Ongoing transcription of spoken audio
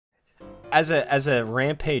as a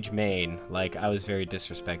rampage main, like I was very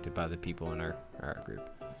disrespected by the people in our group.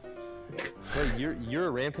 Wait, you're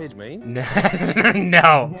a rampage main? No.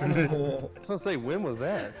 I was gonna say, when was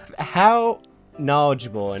that? How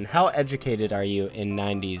knowledgeable and how educated are you in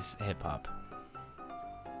 90s hip hop?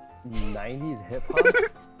 90s hip hop?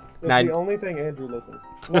 That's the only thing Andrew listens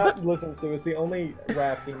to. Not listens to, it's the only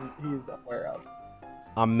rap he's aware of.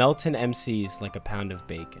 I'm melting MCs like a pound of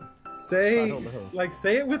bacon. Say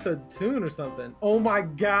it with a tune or something. Oh my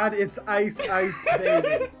god, it's Ice Ice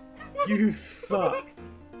Baby. You suck.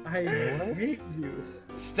 I hate you.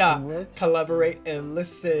 Stop. What? Collaborate and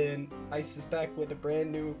listen. Ice is back with a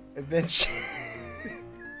brand new invention.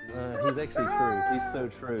 He's actually true. He's so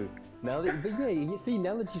true. Now that, but yeah, you see,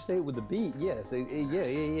 now that you say it with the beat, yes,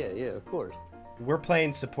 yeah, of course. We're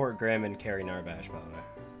playing support Graham and carry Narbash, by the way.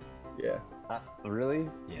 Yeah. Really?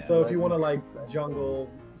 Yeah. So if you want to like jungle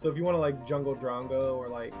Drongo or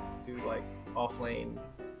like do like off lane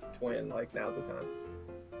twin, like now's the time.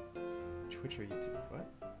 Twitch or YouTube? What?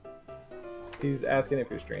 He's asking if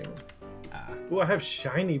you're streaming. Oh, I have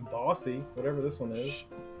shiny bossy, whatever this one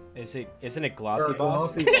is. Isn't it glossy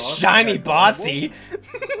boss? Glossy boss? Shiny bossy.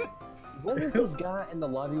 Wasn't this guy in the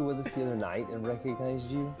lobby with us the other night and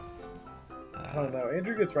recognized you? I don't know.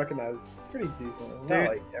 Andrew gets recognized pretty decent. Not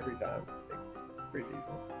like every time. Pretty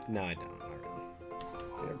decent. No, I don't. Not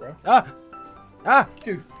really. Yeah, bro.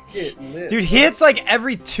 Dude, get lit. Dude, he hits like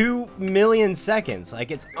every 2 million seconds.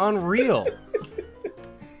 Like, it's unreal.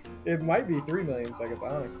 It might be 3 million seconds,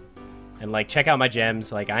 honestly. And like, check out my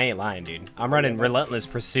gems. Like, I ain't lying, dude. I'm running Relentless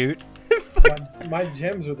Pursuit. my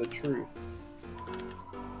gems are the truth.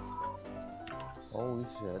 Holy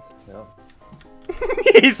shit, yeah.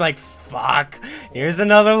 He's like, fuck. Here's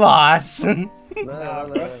another loss. No,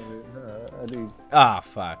 dude. Ah, oh,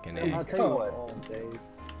 fucking A. I'll tell you what. Dave.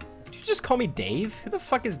 Did you just call me Dave? Who the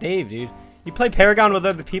fuck is Dave, dude? You play Paragon with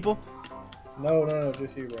other people? No,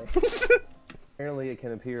 just you, bro. Apparently it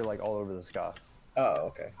can appear like all over the sky. Oh,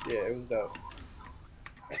 okay. Yeah, it was dope.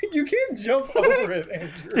 You can't jump over it,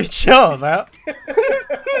 Andrew. Dude, chill, man.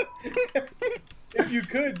 If you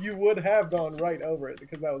could, you would have gone right over it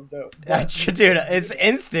because that was dope. Dude, it's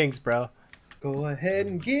instincts, bro. Go ahead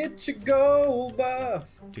and get your gold buff.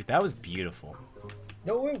 Dude, that was beautiful.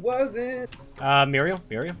 No, it wasn't. Muriel.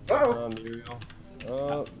 Uh-oh. Muriel.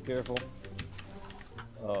 Oh, careful.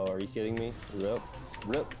 Oh, are you kidding me? Rip.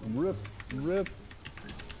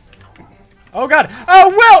 Oh god! Oh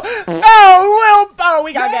Will! Oh Will! Oh,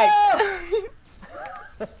 we got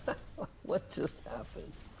ganked. What just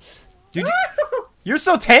happened? Dude, you're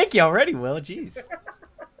so tanky already, Will. Jeez.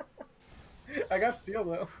 I got steel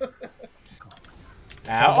though.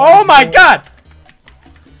 Ow. Oh my god!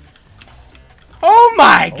 Oh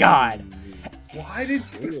my god! Why did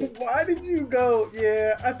you go?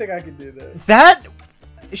 Yeah, I think I can do this. That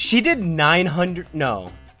she did 900.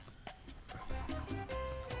 No.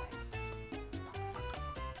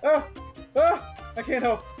 Oh, I can't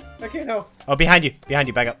help. Oh, behind you,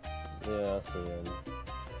 back up. Yeah, I see him.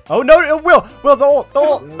 Oh no, Will, the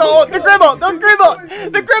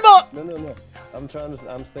gribble. No. I'm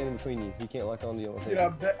standing between you. He can't lock on to you. Dude, I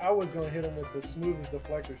bet I was gonna hit him with the smoothest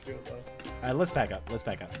deflector shield though. Alright, let's back up.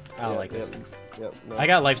 I don't like this. Yep, no. I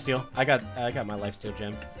got lifesteal. I got my lifesteal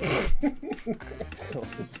gem.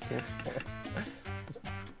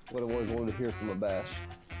 What I always wanted to hear from a bash.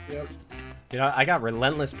 Yep. Dude, I got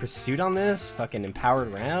relentless pursuit on this. Fucking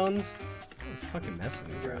empowered rounds. Don't fucking mess with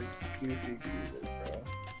me, bro. Goofy, bro.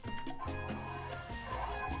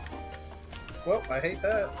 Well, I hate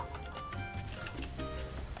that.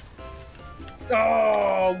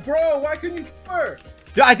 Oh, bro, why couldn't you kill her?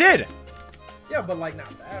 Dude, I did. Yeah, but like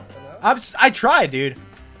not fast enough. I tried, dude.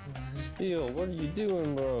 Steel, what are you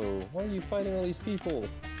doing, bro? Why are you fighting all these people?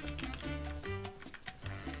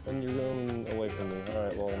 And you're running away from me.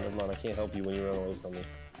 Alright, well, never mind. I can't help you when you run away from me.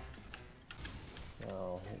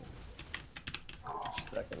 Oh.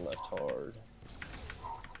 Stuck and left hard.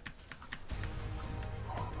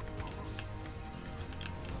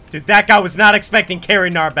 Dude, that guy was not expecting carry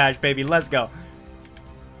Narbash, baby. Let's go.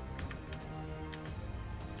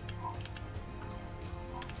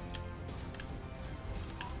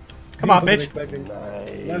 Come on, bitch.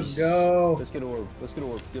 Nice. Let's go. Let's get orb.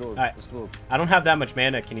 Alright. I don't have that much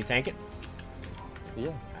mana. Can you tank it?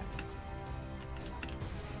 Yeah.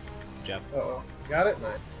 Good job. Uh-oh. Got it?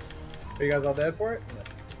 Nice. Are you guys all dead for it?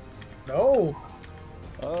 No.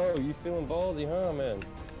 Oh, you feeling ballsy, huh, man?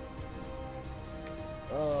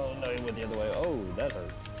 Oh, no, he went the other way. Oh, that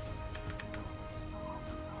hurt.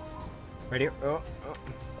 Right here. Oh.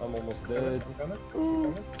 I'm almost dead. I'm coming.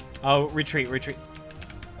 Oh, retreat.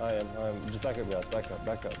 I am. Just back up, guys. Back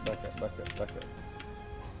up.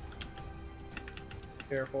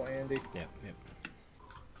 Careful, Andy. Yep, yep.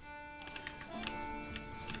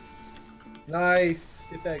 Nice.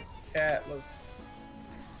 Get that cat. Let's.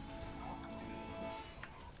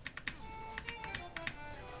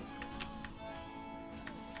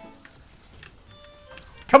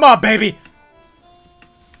 Come on, baby!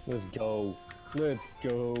 Let's go. Let's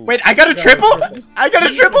go. Wait, I got a triple? I got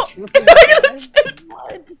a triple!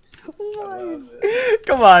 What? What?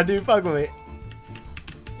 Come on, dude, fuck with me.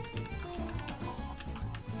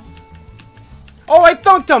 Oh, I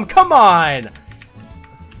thunked him! Come on!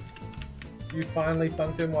 You finally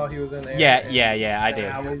thunked him while he was in air. Yeah, I did.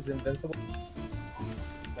 Now he's invincible.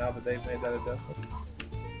 Now that they've made that adjustment.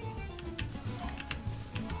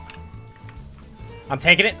 I'm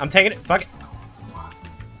taking it, fuck it.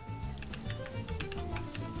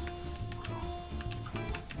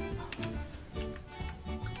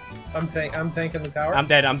 I'm tanking the tower. I'm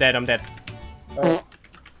dead. Oh.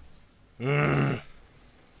 Mm.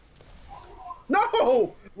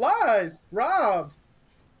 No! Lies! Robbed!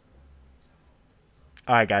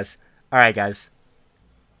 Alright, guys.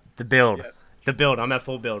 The build. Yes. The build. I'm at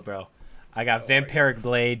full build, bro. I got Vampiric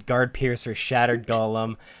Blade, Guard Piercer, Shattered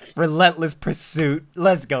Golem, Relentless Pursuit.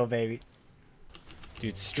 Let's go, baby.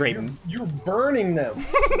 Dude, straight. You're burning them.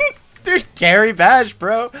 Dude, carry bash,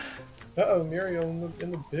 bro. Uh-oh, Muriel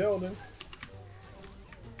in the building.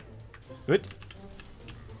 Good.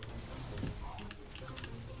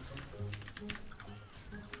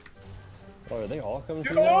 Oh, are they all coming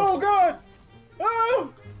Dude, through now? oh, God!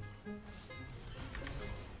 Oh!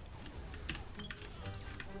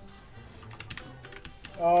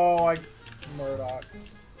 Oh, Murdoch.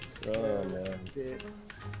 Oh, man.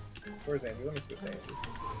 Where's Andrew? Let me switch to Andrew.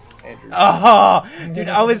 Andrew. Oh, dude,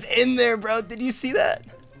 I was in there, bro. Did you see that?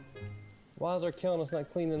 Why is our Countess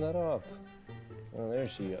not cleaning that up? Oh, there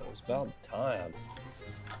she goes. About time.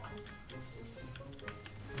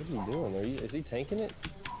 What are you doing? Is he tanking it?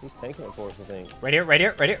 He's tanking it for us, I think. Right here.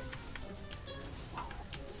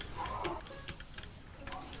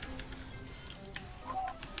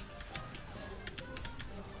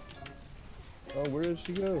 Oh, where did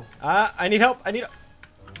she go? I need help. I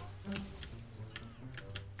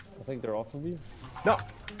think they're off of you. No.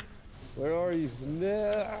 Where are you?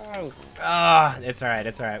 No. Ah, it's alright.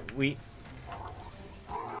 You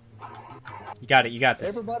got it. You got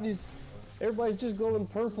this. Everybody's just going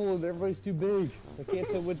purple and everybody's too big. I can't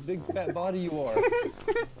tell which big fat body you are.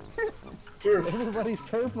 Everybody's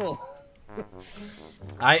purple.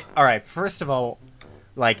 Alright, first of all,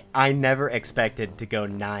 like, I never expected to go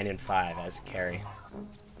 9-5 as carry.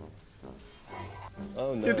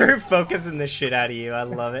 Oh no. Dude, they're focusing the shit out of you. I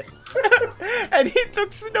love it. And he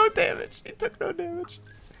took no damage.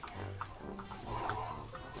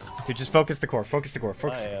 Dude, just focus the core. I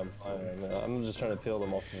am. I'm just trying to peel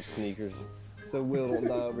them off of sneakers. So Will don't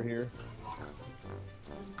die over here.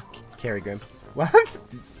 Carry Grim. What?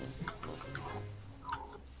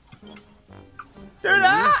 They're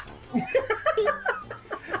not!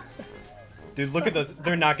 Dude, look at those.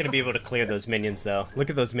 They're not going to be able to clear those minions, though. Look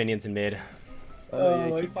at those minions in mid. Oh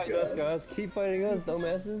yeah, keep fighting us, guys. Keep fighting us,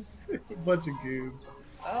 dumbasses. Bunch of goobs.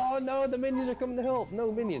 Oh no, the minions are coming to help.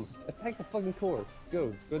 No minions. Attack the fucking core.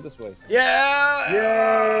 Go this way. Yeah!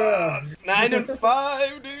 Yeah!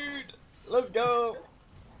 9-5, dude! Let's go!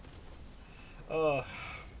 Oh,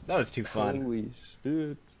 that was too fun. Holy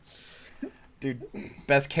shit. Dude,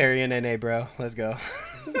 best carry in NA, bro. Let's go.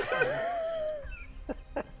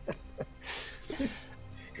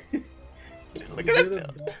 Dude, look at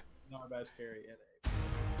that. Narbash carry in it.